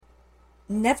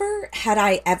Never had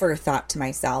I ever thought to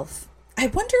myself, I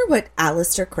wonder what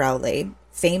Aleister Crowley,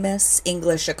 famous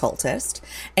English occultist,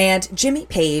 and Jimmy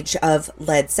Page of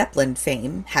Led Zeppelin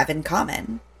fame have in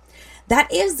common.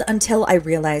 That is until I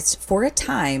realized for a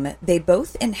time they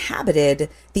both inhabited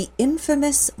the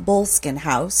infamous Boleskin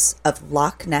house of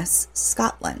Loch Ness,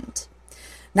 Scotland.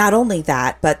 Not only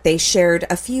that, but they shared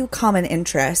a few common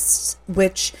interests,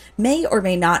 which may or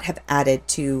may not have added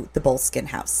to the Boleskin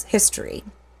house history.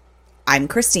 I'm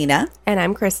Christina. And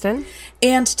I'm Kristen.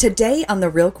 And today on the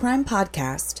Real Crime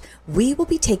Podcast, we will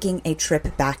be taking a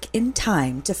trip back in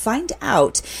time to find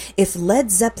out if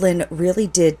Led Zeppelin really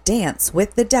did dance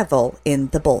with the devil in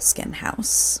the Boleskin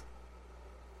house.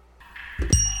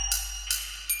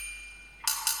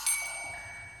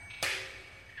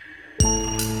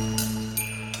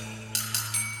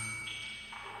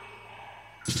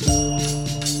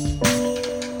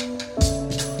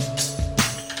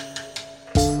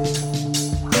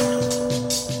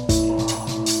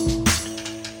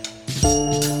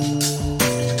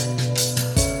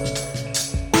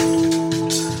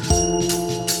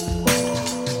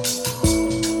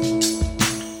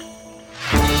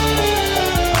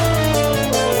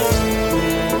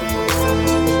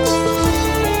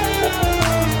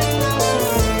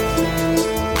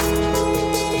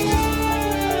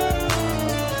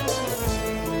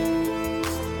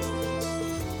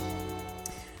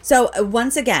 So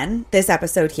once again, this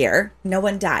episode here, no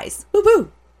one dies.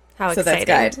 Woo-hoo! How exciting.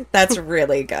 That's good. That's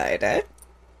really good.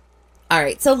 All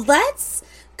right, so let's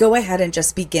go ahead and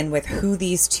just begin with who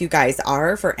these two guys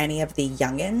are for any of the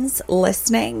youngins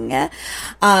listening.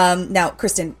 Now,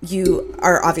 Kristen, you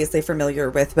are obviously familiar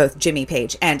with both Jimmy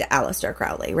Page and Aleister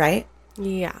Crowley, right?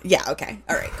 Yeah. Yeah, okay.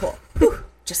 All right, cool. Whew.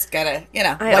 Just gotta,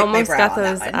 I almost got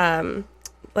those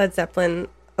Led Zeppelin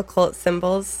occult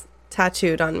symbols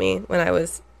tattooed on me when I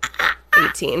was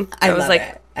 18. I love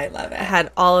it. I love it. I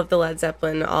had all of the Led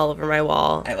Zeppelin all over my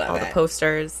wall. I love all it. the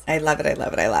posters. I love it. I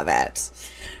love it. I love it.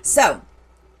 So,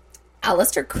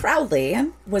 Aleister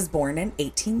Crowley was born in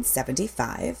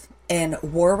 1875 in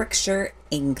Warwickshire,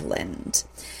 England.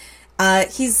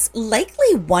 He's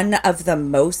likely one of the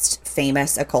most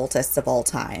famous occultists of all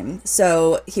time.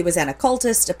 So, he was an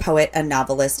occultist, a poet, a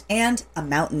novelist, and a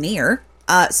mountaineer.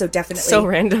 So definitely. So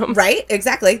random. Right?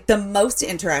 Exactly. The most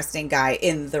interesting guy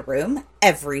in the room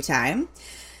every time.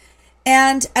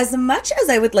 And as much as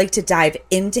I would like to dive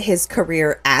into his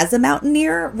career as a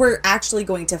mountaineer, we're actually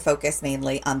going to focus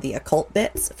mainly on the occult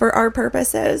bits for our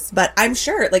purposes. But I'm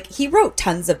sure, he wrote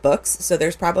tons of books. So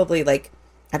there's probably,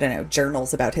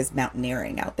 journals about his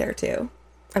mountaineering out there, too.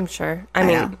 I'm sure. I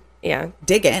mean, yeah.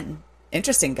 Dig in.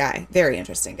 Interesting guy. Very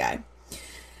interesting guy.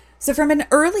 So from an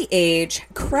early age,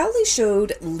 Crowley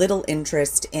showed little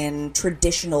interest in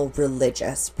traditional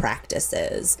religious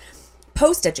practices.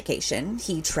 Post-education,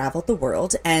 he traveled the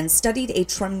world and studied a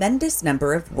tremendous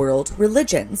number of world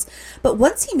religions. But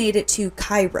once he made it to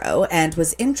Cairo and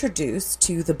was introduced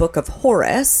to the Book of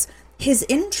Horus, his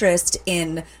interest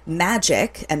in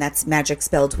magic, and that's magic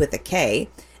spelled with a K,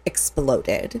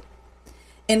 exploded.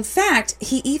 In fact,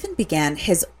 he even began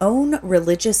his own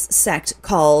religious sect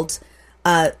called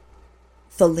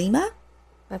Thelema?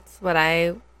 That's what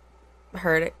I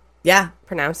heard it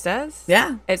pronounced as.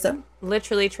 Yeah. It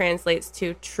literally translates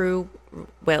to true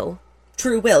will.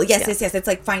 True will. Yes. It's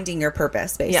like finding your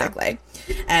purpose, basically.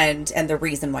 Yeah. And the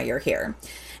reason why you're here.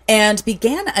 And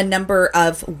began a number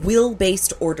of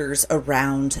will-based orders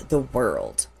around the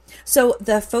world. So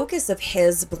the focus of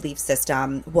his belief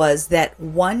system was that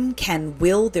one can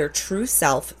will their true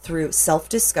self through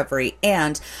self-discovery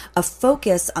and a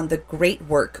focus on the great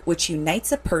work which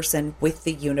unites a person with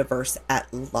the universe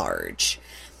at large.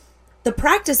 The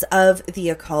practice of the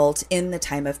occult in the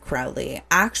time of Crowley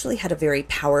actually had a very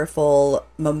powerful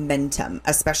momentum,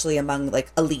 especially among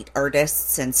elite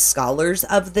artists and scholars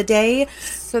of the day.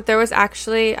 So there was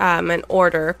actually an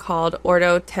order called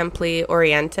Ordo Templi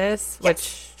Orientis,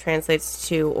 which translates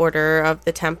to Order of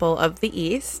the Temple of the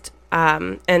East.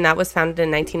 And that was founded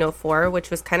in 1904, which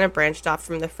was kind of branched off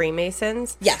from the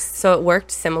Freemasons. Yes. So it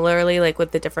worked similarly, with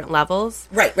the different levels.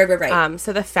 Right.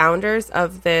 So the founders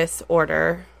of this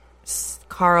order,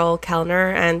 Karl Kellner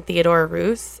and Theodore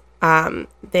Roos,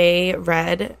 they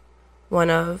read one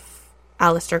of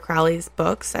Aleister Crowley's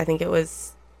books. I think it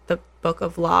was the Book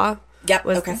of Law. Yep.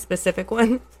 Was the specific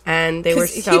one. And they were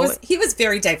he was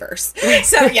very diverse.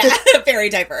 So yeah, very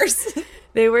diverse.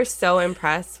 They were so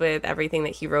impressed with everything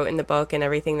that he wrote in the book and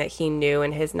everything that he knew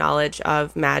and his knowledge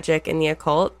of magic and the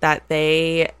occult that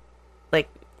they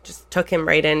just took him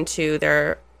right into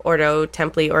their Ordo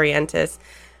Templi Orientis.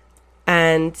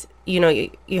 And,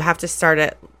 you have to start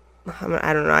at,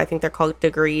 I don't know, I think they're called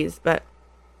degrees, but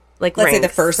like let's ranks. say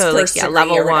the first degree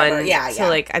level or 1. Yeah. So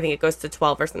like I think it goes to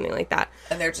 12 or something like that.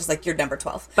 And they're just like, you're number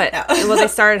 12. But no. well, they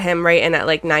started him right in at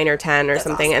like 9 or 10 or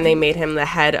something, awesome. and they made him the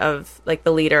head of like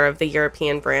the leader of the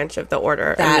European branch of the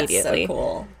order immediately. That's so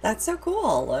cool. That's so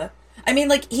cool. I mean,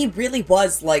 like, he really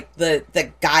was like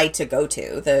the guy to go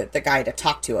to, the guy to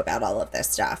talk to about all of this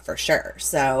stuff for sure.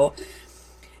 So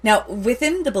now,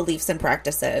 within the beliefs and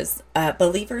practices,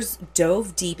 believers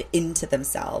dove deep into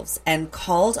themselves and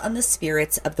called on the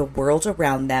spirits of the world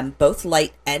around them, both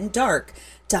light and dark,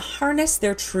 to harness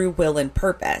their true will and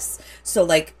purpose. So,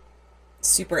 like,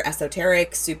 super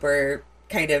esoteric, super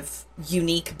kind of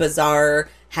unique, bizarre.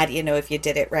 How do you know if you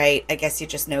did it right? I guess you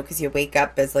just know because you wake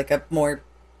up as like a more,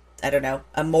 I don't know,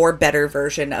 a more better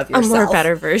version of yourself. A more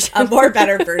better version. A more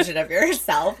better version of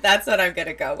yourself. That's what I'm going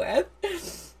to go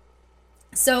with.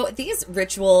 So these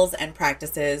rituals and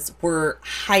practices were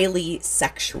highly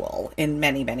sexual in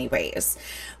many, many ways,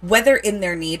 whether in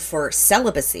their need for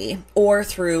celibacy or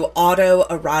through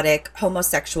autoerotic,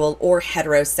 homosexual, or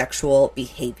heterosexual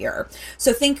behavior.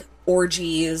 So think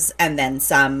orgies and then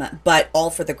some, but all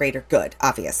for the greater good,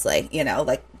 obviously, you know,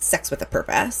 like sex with a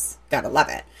purpose. Gotta love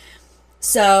it.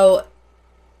 So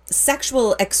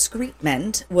sexual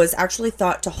excrement was actually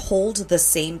thought to hold the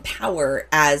same power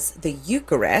as the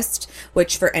Eucharist,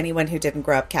 which for anyone who didn't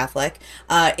grow up Catholic,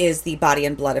 is the body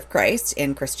and blood of Christ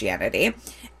in Christianity.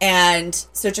 And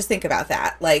so just think about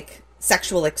that, like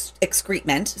sexual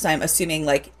excrement. So I'm assuming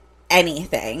like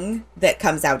anything that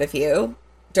comes out of you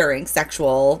during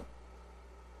sexual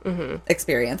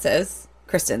experiences.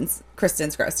 Kristen's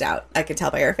grossed out. I can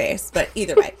tell by her face, but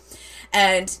either way.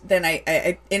 And then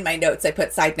I in my notes, I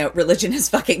put side note, religion is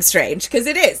fucking strange. Because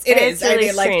it is. It's really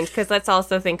I mean, strange. Because let's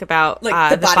also think about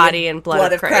like the body and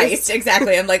blood of Christ.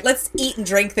 Exactly. I'm like, let's eat and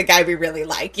drink the guy we really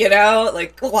like, you know?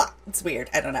 Like, what? It's weird.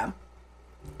 I don't know.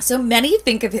 So many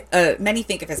think of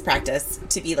his practice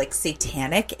to be like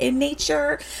satanic in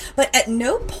nature, but at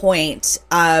no point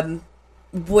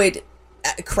would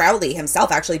Crowley himself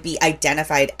actually be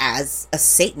identified as a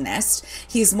Satanist.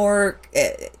 He's more,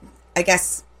 I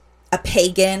guess, a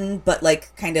pagan, but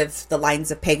like kind of the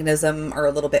lines of paganism are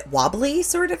a little bit wobbly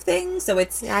sort of thing. So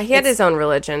it's... Yeah, he had his own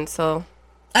religion, so...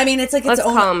 I mean, it's like its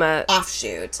own call him a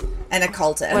offshoot. An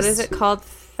occultist. What is it called?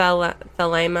 Thelema?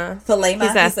 Thelema?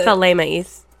 He's a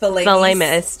Thelemaist.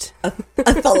 Thelemaist. A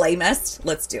Thelemaist.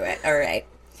 Let's do it. All right.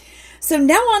 So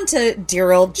now on to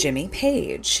dear old Jimmy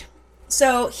Page.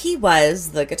 So he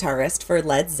was the guitarist for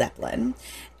Led Zeppelin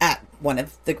at one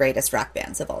of the greatest rock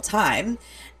bands of all time.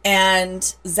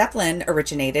 And Zeppelin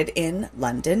originated in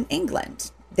London, England.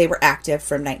 They were active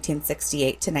from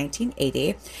 1968 to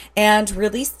 1980 and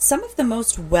released some of the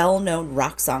most well-known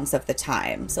rock songs of the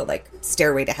time. So, like,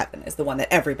 Stairway to Heaven is the one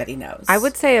that everybody knows. I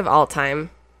would say of all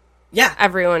time. Yeah.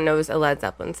 Everyone knows a Led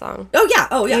Zeppelin song. Oh,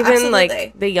 yeah. Even, absolutely.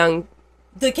 like,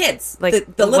 the kids.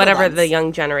 Like, the whatever ones. the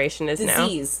young generation is now.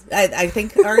 Z's. I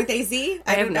think, aren't they Z?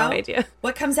 I have no idea.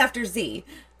 What comes after Z?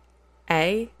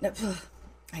 A? No,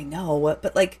 I know,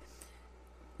 but like,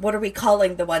 what are we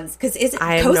calling the ones? Because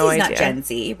I have Cosie's no idea. not Gen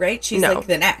Z, right? She's No. like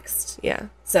the next. Yeah.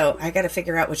 So I got to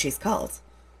figure out what she's called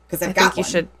because I've I got think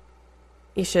one.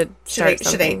 you should start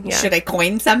something. Should I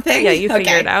coin something? Yeah, you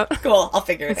figure it out. Cool, I'll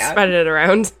figure it out. Spread it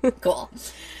around. Cool.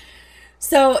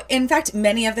 So, in fact,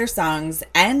 many of their songs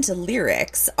and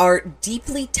lyrics are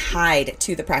deeply tied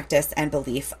to the practice and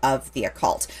belief of the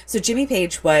occult. So, Jimmy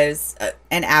Page was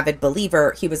an avid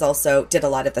believer. He was also did a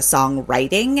lot of the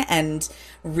songwriting and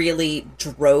really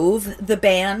drove the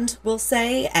band, we'll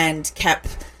say, and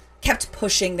kept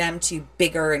pushing them to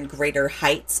bigger and greater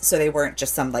heights. So they weren't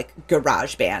just some like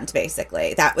garage band,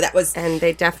 basically. That was, and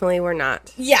they definitely were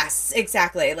not. Yes,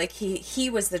 exactly. Like he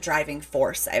was the driving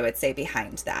force, I would say,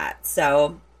 behind that.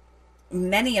 So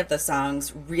many of the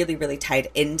songs really, really tied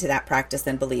into that practice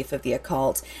and belief of the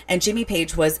occult. And Jimmy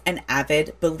Page was an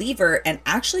avid believer and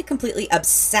actually completely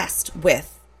obsessed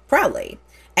with Crowley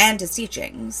and his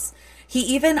teachings. He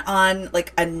even on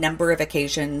like a number of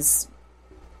occasions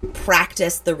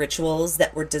practiced the rituals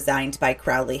that were designed by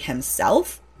Crowley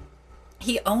himself.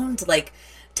 He owned like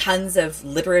tons of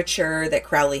literature that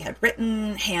Crowley had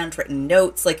written, handwritten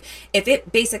notes. Like if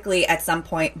it basically at some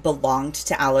point belonged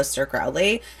to Aleister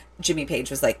Crowley, Jimmy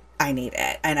Page was like, I need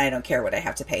it and I don't care what I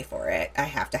have to pay for it. I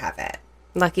have to have it.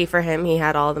 Lucky for him, he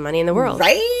had all the money in the world.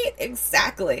 Right?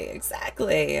 Exactly.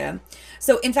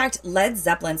 So, in fact, Led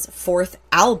Zeppelin's fourth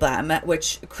album,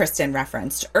 which Kristen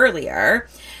referenced earlier,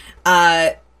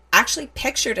 actually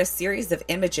pictured a series of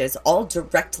images all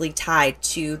directly tied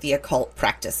to the occult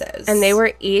practices. And they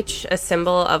were each a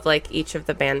symbol of, like, each of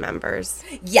the band members.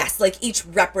 Yes, like each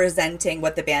representing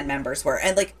what the band members were.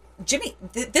 And, like,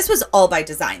 this was all by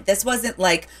design. This wasn't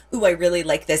like, ooh, I really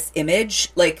like this image.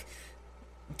 Like,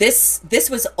 this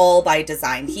was all by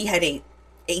design. He had a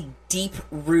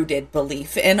deep-rooted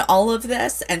belief in all of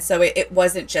this, and so it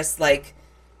wasn't just, like,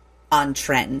 on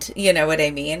trend. You know what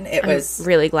I mean? I'm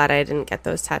really glad I didn't get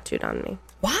those tattooed on me.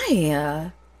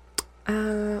 Why?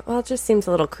 Well, it just seems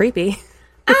a little creepy.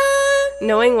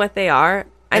 Knowing what they are.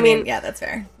 I mean, yeah, that's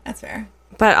fair. That's fair.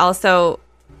 But also,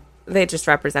 they just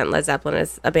represent Led Zeppelin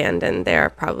as a band, and they're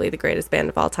probably the greatest band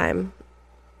of all time.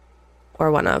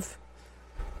 Or one of.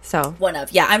 So. One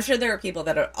of. Yeah, I'm sure there are people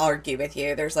that argue with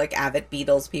you. There's, like, avid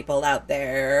Beatles people out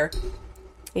there.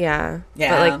 Yeah.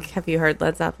 Yeah. But, like, have you heard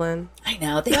Led Zeppelin? I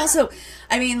know. They also,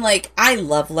 I mean, like, I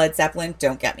love Led Zeppelin,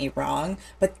 don't get me wrong,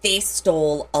 but they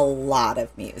stole a lot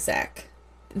of music.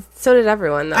 So did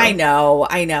everyone, though. I know.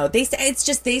 It's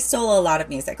just they stole a lot of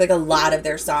music. Like, a lot of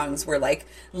their songs were, like,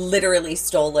 literally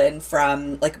stolen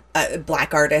from, like,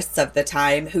 black artists of the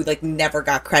time who, like, never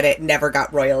got credit, never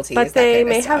got royalties. But they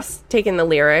may have taken the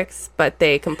lyrics, but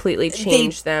they completely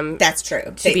changed them. That's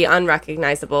true. To be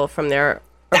unrecognizable from their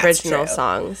original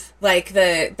songs. Like,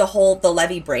 the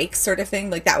levee breaks sort of thing.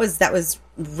 Like, that was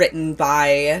written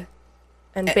by...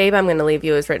 And Babe, I'm going to Leave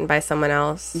You is written by someone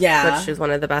else. Yeah. Which is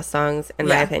one of the best songs, in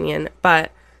my opinion. But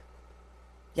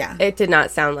yeah, it did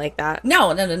not sound like that. No.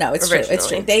 It's true. It's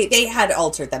true. They had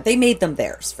altered them. They made them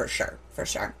theirs, for sure. For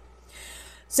sure.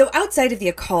 So outside of the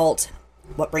occult,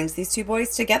 what brings these two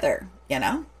boys together? You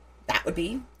know? That would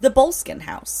be the Boleskin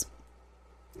house.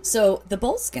 So the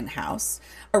Boleskin house,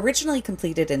 originally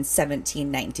completed in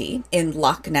 1790 in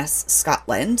Loch Ness,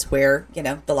 Scotland, where, you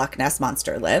know, the Loch Ness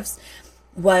monster lives,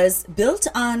 was built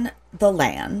on the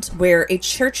land where a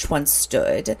church once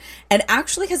stood and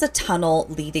actually has a tunnel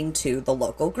leading to the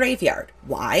local graveyard.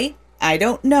 Why? I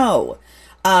don't know.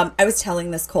 I was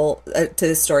telling this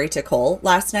story to Cole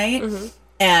last night,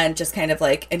 and just kind of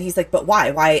like, and he's like, but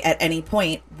why? Why at any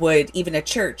point would even a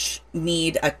church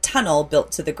need a tunnel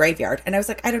built to the graveyard? And I was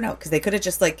like, I don't know, because they could have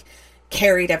just like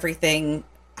carried everything,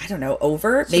 I don't know,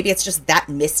 over. Maybe it's just that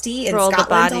misty in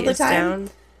Scotland all the time. Down.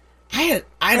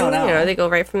 I don't know. You know, they go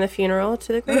right from the funeral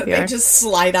to the graveyard. They just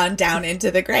slide on down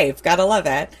into the grave. Gotta love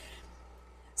it.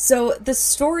 So the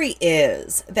story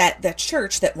is that the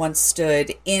church that once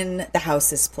stood in the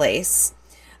house's place,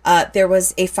 there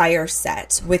was a fire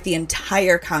set with the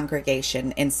entire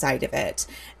congregation inside of it.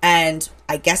 And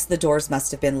I guess the doors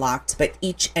must have been locked, but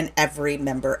each and every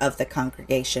member of the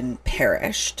congregation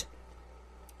perished.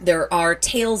 There are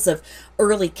tales of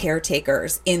early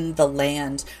caretakers in the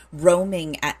land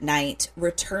roaming at night,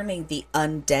 returning the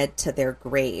undead to their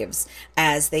graves,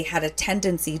 as they had a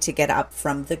tendency to get up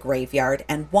from the graveyard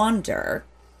and wander.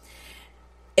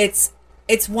 It's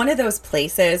one of those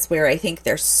places where I think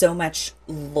there's so much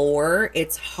lore,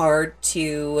 it's hard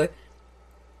to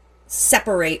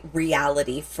separate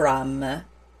reality from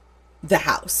the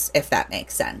house, if that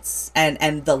makes sense,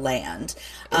 and the land.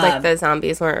 Like the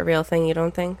zombies weren't a real thing, you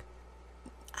don't think?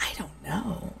 I don't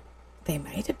know. They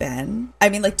might have been. I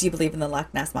mean, like, do you believe in the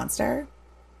Loch Ness Monster?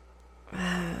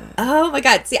 Oh my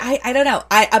God. See, I don't know.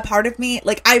 A part of me,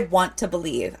 like, I want to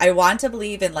believe. I want to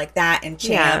believe in, like, that and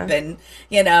Champ and,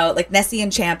 you know, like Nessie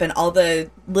and Champ and all the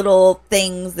little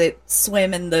things that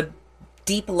swim in the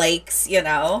deep lakes, you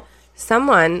know?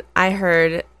 Someone I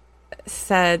heard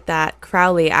said that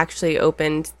Crowley actually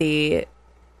opened the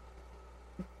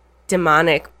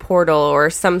demonic portal or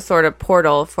some sort of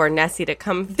portal for Nessie to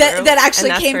come through. That actually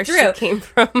and that's came where through. She came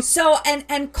from. So,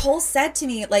 and Cole said to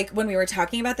me, like, when we were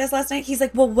talking about this last night, he's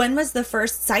like, well, when was the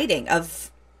first sighting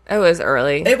of... It was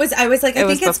early. I was like, I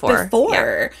think it's before.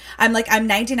 Yeah. I'm like, I'm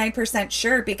 99%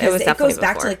 sure because it goes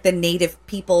back to, like, the native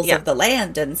peoples of the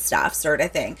land and stuff sort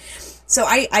of thing. So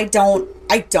I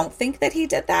don't think that he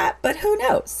did that, but who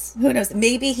knows? Who knows?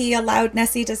 Maybe he allowed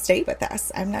Nessie to stay with us.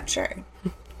 I'm not sure.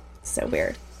 So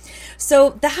weird.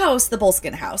 So the house, the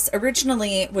Boleskin house,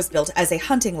 originally was built as a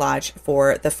hunting lodge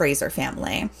for the Fraser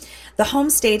family. The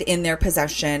home stayed in their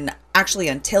possession actually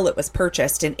until it was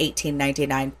purchased in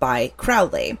 1899 by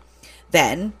Crowley.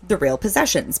 Then the real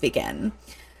possessions begin.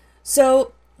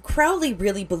 So Crowley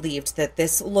really believed that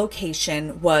this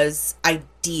location was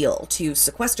ideal to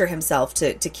sequester himself,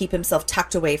 to keep himself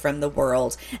tucked away from the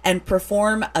world and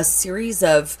perform a series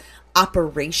of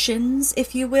operations,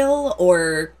 if you will,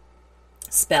 or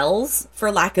spells, for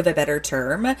lack of a better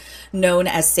term, known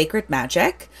as sacred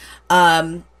magic.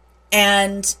 And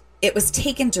it was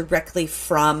taken directly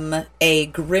from a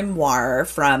grimoire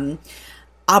from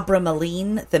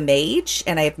Abramelin the Mage,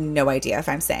 and I have no idea if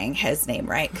I'm saying his name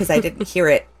right, because I didn't hear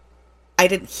it I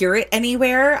didn't hear it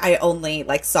anywhere. I only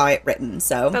like saw it written.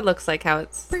 So that looks like how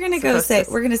it's. We're gonna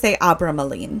say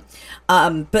Abramelin.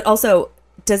 But also,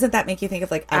 doesn't that make you think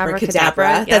of like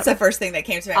abracadabra? Yep. That's the first thing that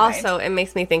came to my mind. Also, it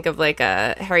makes me think of like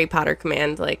a Harry Potter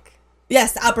command, like.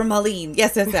 Yes, Abramelin.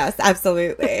 Yes,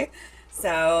 absolutely.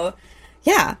 So,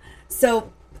 yeah.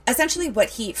 So essentially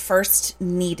what he first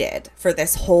needed for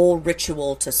this whole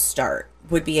ritual to start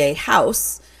would be a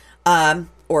house,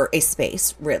 or a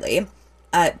space, really,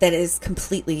 that is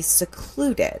completely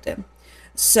secluded.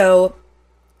 So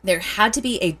there had to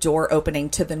be a door opening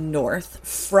to the north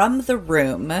from the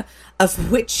room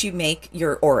of which you make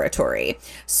your oratory.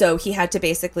 So he had to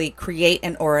basically create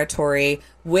an oratory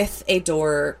with a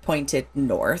door pointed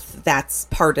north. That's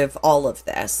part of all of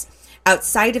this.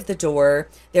 Outside of the door,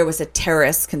 there was a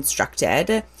terrace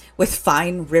constructed with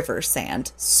fine river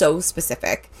sand, so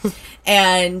specific.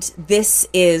 And this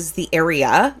is the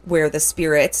area where the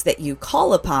spirits that you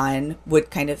call upon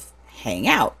would kind of hang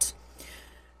out.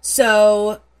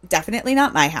 So definitely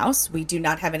not my house. We do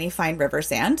not have any fine river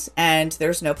sand, and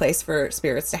there's no place for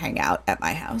spirits to hang out at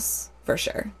my house, for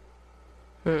sure.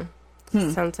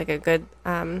 Sounds like a good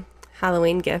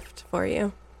Halloween gift for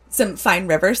you. Some fine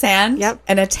river sand. Yep.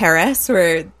 And a terrace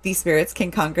where these spirits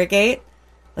can congregate.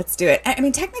 Let's do it. I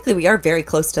mean, technically we are very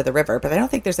close to the river, but I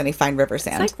don't think there's any fine river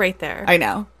sand. It's like right there. I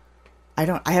know.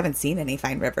 I haven't seen any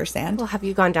fine river sand. Well, have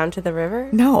you gone down to the river?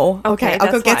 No. Okay. I'll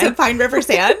go get some fine river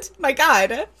sand. My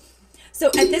God. So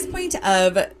at this point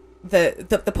of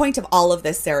the point of all of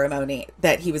this ceremony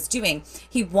that he was doing,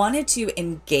 he wanted to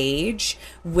engage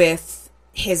with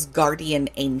his guardian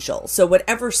angel. So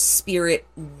whatever spirit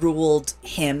ruled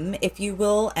him, if you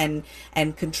will, and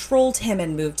controlled him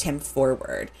and moved him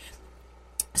forward.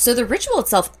 So the ritual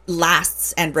itself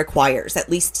lasts and requires at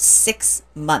least 6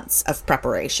 months of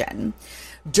preparation.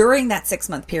 During that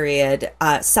 6-month period,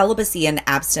 celibacy and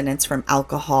abstinence from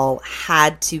alcohol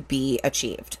had to be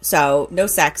achieved. So no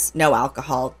sex, no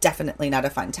alcohol, definitely not a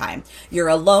fun time. You're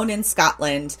alone in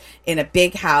Scotland in a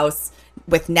big house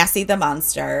with Nessie the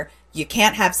monster. You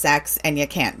can't have sex and you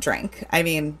can't drink. I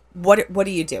mean, what are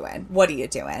you doing? What are you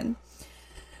doing?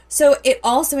 So it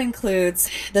also includes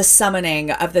the summoning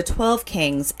of the 12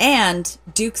 kings and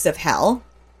dukes of hell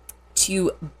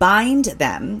to bind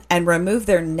them and remove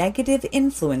their negative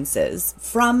influences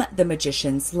from the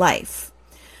magician's life.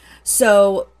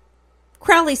 So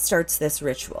Crowley starts this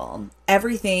ritual.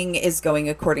 Everything is going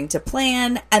according to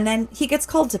plan, and then he gets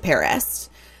called to Paris.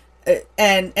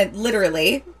 And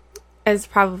literally... As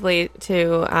probably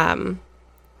to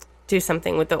do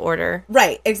something with the order.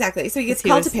 Right, exactly. So he gets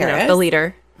called to Paris. The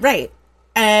leader. Right.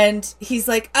 And he's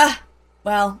like,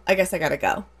 well, I guess I gotta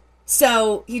go.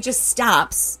 So he just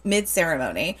stops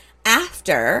mid-ceremony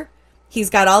after he's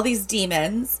got all these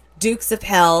demons, dukes of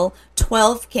hell,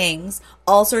 12 kings,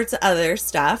 all sorts of other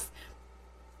stuff.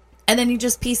 And then he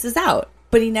just pieces out.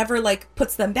 But he never, like,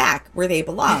 puts them back where they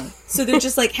belong. So they're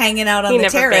just, like, hanging out on the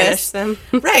terrace. Them.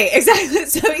 Right, exactly.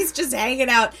 So he's just hanging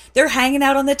out. They're hanging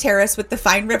out on the terrace with the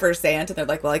fine river sand. And they're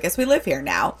like, well, I guess we live here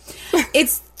now.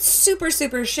 It's super,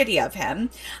 super shitty of him.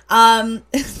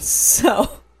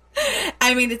 So,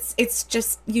 I mean, it's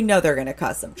just, you know they're going to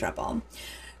cause some trouble.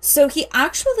 So he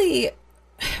actually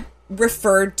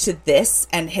referred to this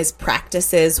and his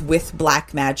practices with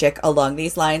black magic along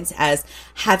these lines as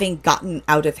having gotten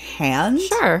out of hand.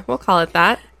 Sure, we'll call it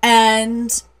that.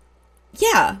 And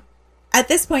yeah, at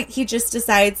this point he just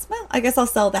decides, well, I guess I'll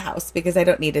sell the house because I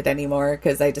don't need it anymore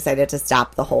because I decided to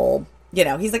stop the whole, you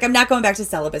know, he's like, I'm not going back to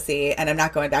celibacy and I'm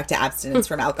not going back to abstinence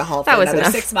from alcohol for another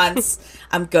 6 months.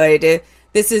 I'm good.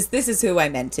 This is who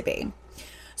I'm meant to be.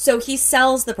 So he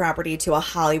sells the property to a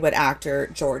Hollywood actor,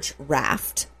 George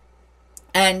Raft.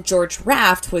 And George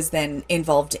Raft was then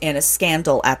involved in a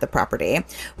scandal at the property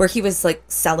where he was like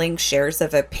selling shares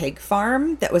of a pig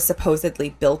farm that was supposedly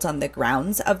built on the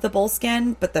grounds of the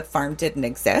Boleskin, but the farm didn't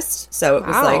exist. So it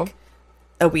was like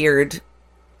a weird,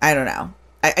 I don't know.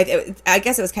 I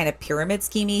guess it was kind of pyramid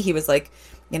schemey. He was like,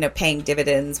 you know, paying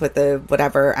dividends with the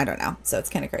whatever. I don't know. So it's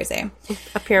kind of crazy.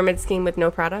 A pyramid scheme with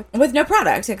no product? With no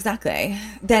product, exactly.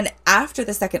 Then after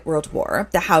the Second World War,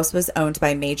 the house was owned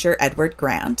by Major Edward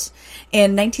Grant.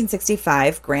 In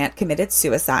 1965, Grant committed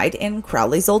suicide in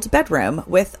Crowley's old bedroom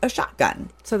with a shotgun.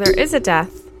 So there is a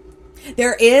death.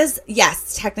 There is,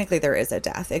 yes, technically there is a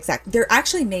death. Exactly. There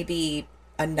actually may be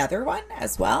another one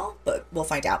as well, but we'll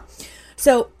find out.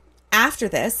 So after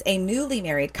this, a newly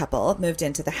married couple moved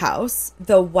into the house.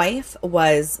 The wife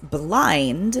was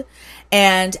blind,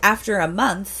 and after a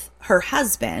month, her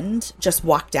husband just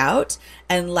walked out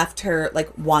and left her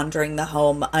like wandering the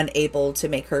home, unable to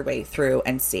make her way through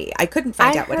and see. I couldn't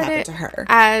find out what happened to her.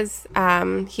 As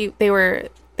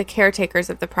they the caretakers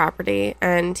of the property,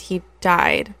 and he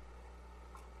died.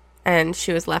 And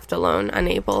she was left alone,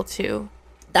 unable to.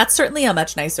 That's certainly a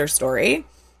much nicer story.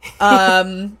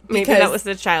 Maybe that was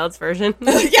the child's version.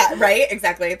 Yeah, right?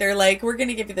 Exactly. They're like, we're going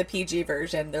to give you the PG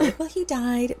version. They're like, well, he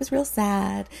died. It was real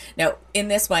sad. No, in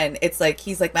this one, it's like,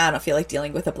 he's like, man, I don't feel like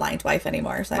dealing with a blind wife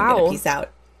anymore, so I'm going to peace out.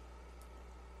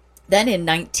 Then in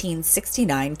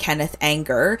 1969, Kenneth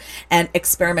Anger, an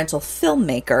experimental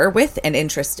filmmaker with an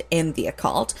interest in the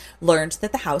occult, learned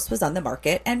that the house was on the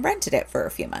market and rented it for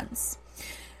a few months.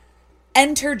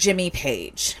 Enter Jimmy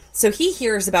Page. So he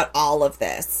hears about all of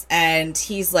this and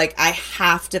he's like, I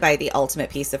have to buy the ultimate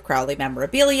piece of Crowley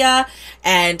memorabilia.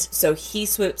 And so he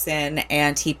swoops in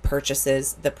and he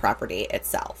purchases the property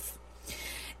itself.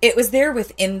 It was there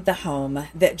within the home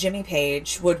that Jimmy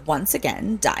Page would once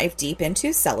again dive deep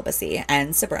into celibacy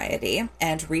and sobriety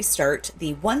and restart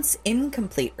the once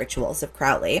incomplete rituals of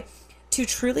Crowley to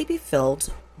truly be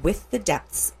filled with the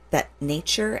depths that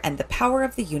nature and the power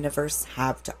of the universe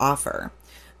have to offer.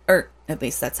 Or at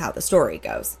least that's how the story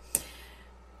goes.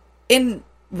 In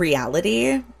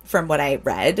reality, from what I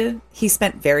read, he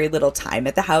spent very little time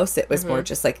at the house. It was more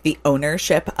just like the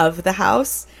ownership of the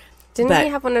house. Didn't he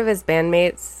have one of his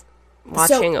bandmates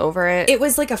watching over it? It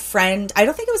was like a friend. I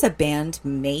don't think it was a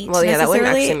bandmate. Well, yeah, that wouldn't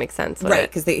actually make sense. Right,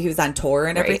 because he was on tour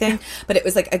and everything. But it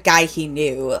was like a guy he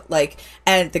knew.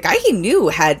 And the guy he knew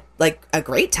had like a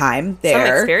great time there.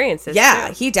 Some experiences. Yeah,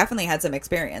 too. he definitely had some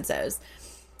experiences.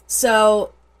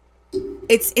 So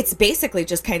it's basically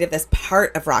just kind of this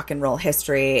part of rock and roll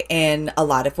history in a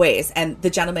lot of ways. And the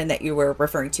gentleman that you were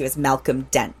referring to is Malcolm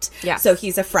Dent. Yeah. So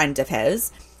he's a friend of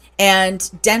his. And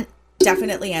Dent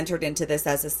definitely entered into this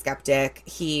as a skeptic.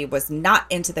 He was not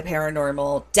into the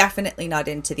paranormal, definitely not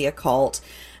into the occult,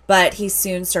 but he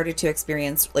soon started to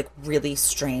experience like really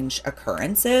strange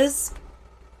occurrences.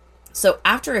 So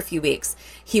after a few weeks,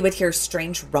 he would hear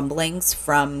strange rumblings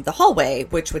from the hallway,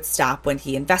 which would stop when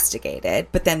he investigated,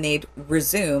 but then they'd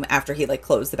resume after he like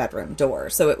closed the bedroom door.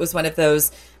 So it was one of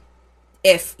those,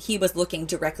 if he was looking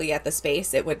directly at the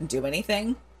space, it wouldn't do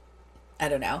anything. I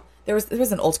don't know. There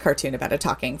was an old cartoon about a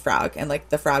talking frog, and like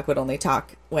the frog would only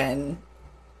talk when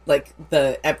like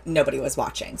nobody was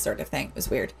watching, sort of thing. It was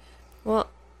weird. Well,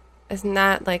 isn't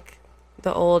that like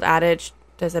the old adage,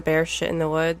 does a bear shit in the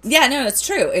woods? Yeah, no, it's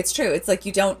true. It's true. It's like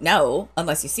you don't know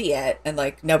unless you see it, and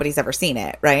like nobody's ever seen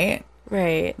it, right?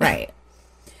 Right.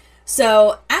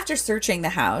 So after searching the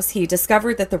house, he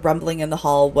discovered that the rumbling in the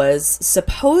hall was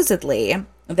supposedly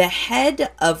the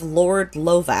head of Lord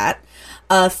Lovat,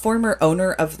 a former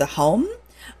owner of the home,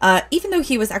 even though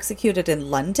he was executed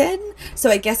in London. So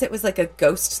I guess it was like a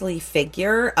ghostly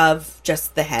figure of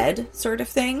just the head sort of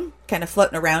thing, kind of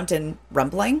floating around and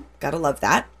rumbling. Gotta love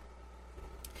that.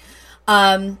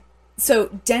 So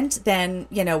Dent then,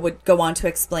 would go on to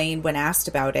explain when asked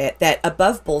about it that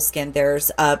above Boleskin,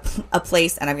 there's a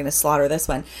place, and I'm going to slaughter this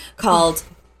one, called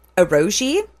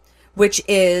Erogie, which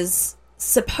is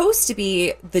supposed to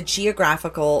be the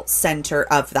geographical center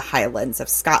of the Highlands of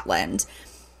Scotland.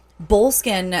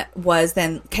 Boleskin was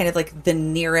then kind of like the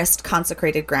nearest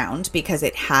consecrated ground because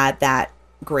it had that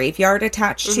graveyard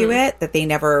attached to it that they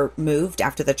never moved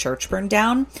after the church burned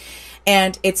down.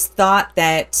 And it's thought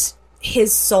that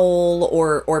his soul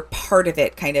or part of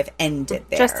it kind of ended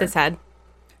there. Just his head.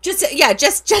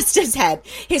 Just his head.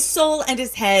 His soul and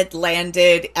his head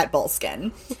landed at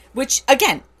Boleskin, which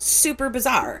again, super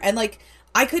bizarre. And like,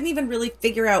 I couldn't even really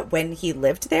figure out when he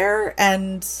lived there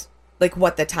and like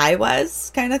what the tie was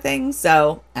kind of thing.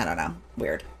 So I don't know.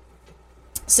 Weird.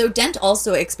 So Dent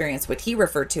also experienced what he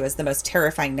referred to as the most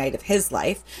terrifying night of his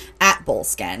life at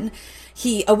Boleskin.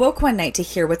 He awoke one night to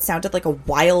hear what sounded like a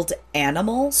wild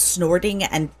animal snorting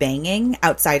and banging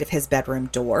outside of his bedroom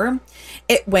door.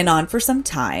 It went on for some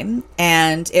time,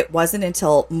 and it wasn't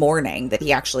until morning that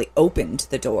he actually opened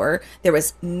the door. There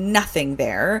was nothing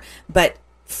there, but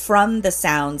from the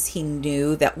sounds, he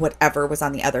knew that whatever was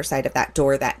on the other side of that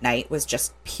door that night was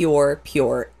just pure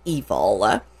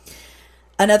evil.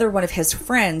 Another one of his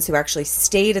friends who actually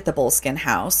stayed at the Boleskin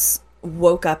house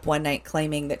woke up one night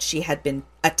claiming that she had been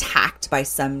attacked by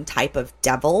some type of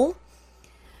devil.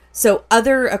 So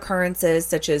other occurrences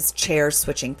such as chairs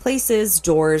switching places,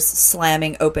 doors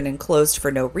slamming open and closed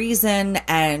for no reason,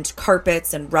 and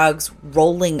carpets and rugs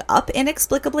rolling up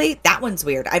inexplicably. That one's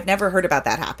weird. I've never heard about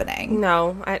that happening.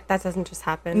 No, that doesn't just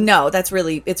happen. No, it's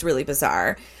really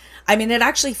bizarre. I mean, it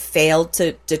actually failed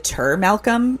to deter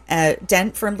Malcolm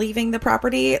Dent from leaving the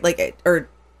property, or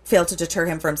failed to deter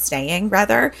him from staying,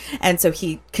 rather. And so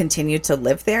he continued to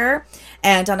live there.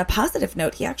 And on a positive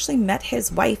note, he actually met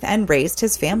his wife and raised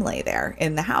his family there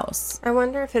in the house. I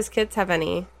wonder if his kids have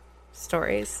any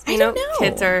stories. I don't know.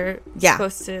 Kids are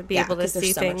supposed to be able to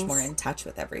see they're things. so much more in touch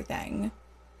with everything.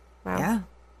 Wow. Yeah.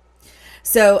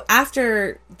 So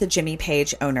after the Jimmy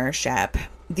Page ownership,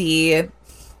 I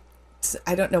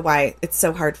don't know why it's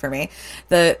so hard for me,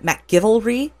 the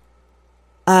McGillivray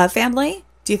family,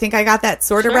 do you think I got that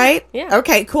sort of right? Yeah.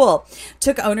 Okay, cool.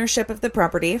 Took ownership of the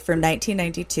property from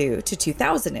 1992 to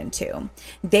 2002.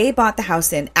 They bought the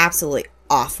house in absolutely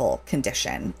awful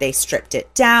condition. They stripped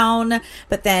it down,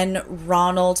 but then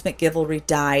Ronald McGillivray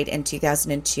died in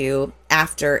 2002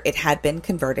 after it had been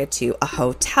converted to a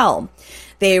hotel.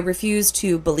 They refused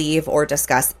to believe or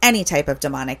discuss any type of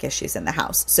demonic issues in the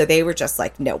house. So they were just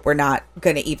like, no, we're not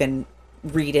going to even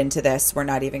read into this. We're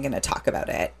not even going to talk about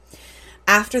it.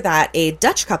 After that, a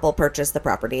Dutch couple purchased the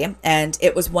property, and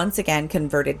it was once again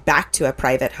converted back to a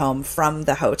private home from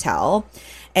the hotel.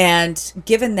 And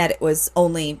given that it was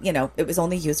only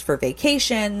used for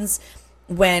vacations,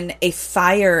 when a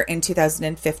fire in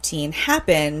 2015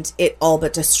 happened, it all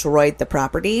but destroyed the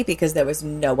property because there was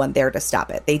no one there to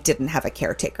stop it. They didn't have a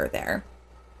caretaker there.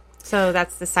 So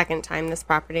that's the second time this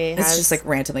property has... It's just like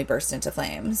randomly burst into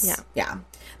flames. Yeah. Yeah.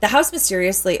 The house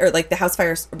the house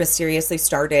fire mysteriously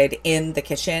started in the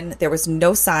kitchen. There was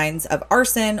no signs of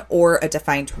arson or a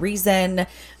defined reason.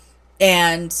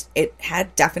 And it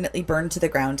had definitely burned to the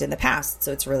ground in the past.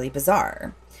 So it's really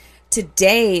bizarre.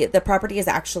 Today, the property is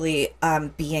actually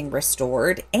being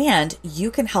restored, and you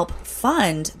can help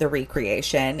fund the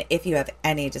recreation if you have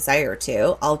any desire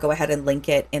to. I'll go ahead and link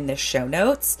it in the show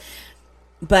notes.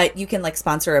 But you can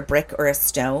sponsor a brick or a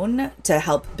stone to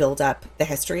help build up the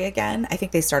history again. I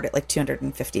think they start at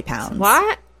 £250.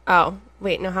 What? Oh,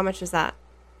 wait, no, how much is that?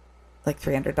 Like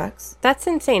 $300. That's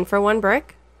insane for one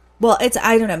brick? Well,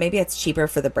 I don't know, maybe it's cheaper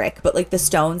for the brick, but the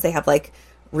stones, they have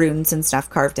runes and stuff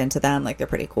carved into them. They're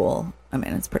pretty cool. I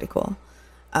mean, it's pretty cool.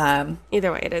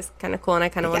 Either way, it is kind of cool, and I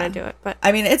kind of want to do it. But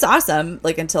I mean, it's awesome,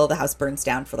 until the house burns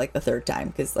down for the third time,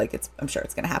 because I'm sure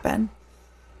it's going to happen.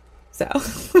 So...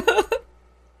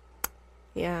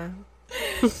 Yeah.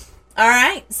 All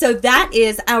right. So that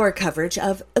is our coverage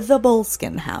of the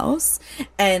Boleskin house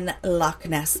in Loch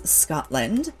Ness,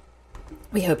 Scotland.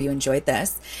 We hope you enjoyed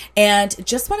this. And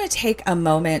just want to take a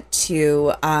moment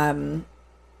to kind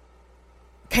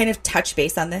of touch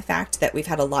base on the fact that we've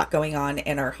had a lot going on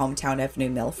in our hometown of New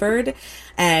Milford,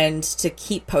 and to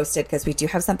keep posted because we do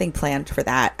have something planned for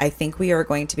that. I think we are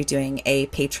going to be doing a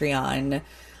Patreon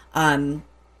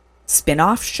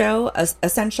spin-off show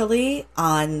essentially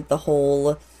on the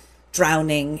whole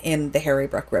drowning in the Harry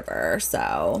Brook River.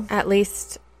 So at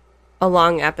least a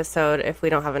long episode if we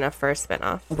don't have enough for a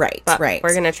spin-off. Right.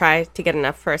 We're going to try to get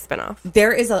enough for a spin-off.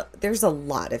 There's a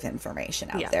lot of information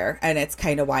out there, and it's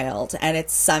kind of wild, and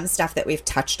it's some stuff that we've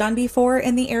touched on before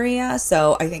in the area.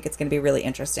 So I think it's going to be really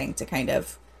interesting to kind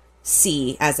of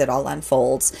see as it all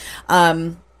unfolds.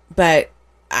 But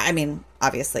I mean,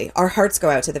 obviously, our hearts go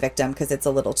out to the victim because it's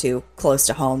a little too close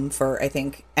to home for, I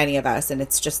think, any of us. And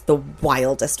it's just the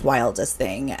wildest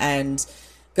thing, and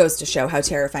goes to show how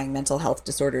terrifying mental health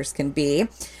disorders can be.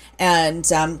 And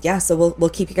so we'll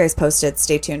keep you guys posted.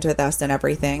 Stay tuned with us and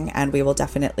everything, and we will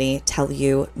definitely tell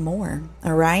you more.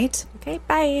 All right? Okay,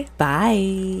 bye.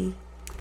 Bye.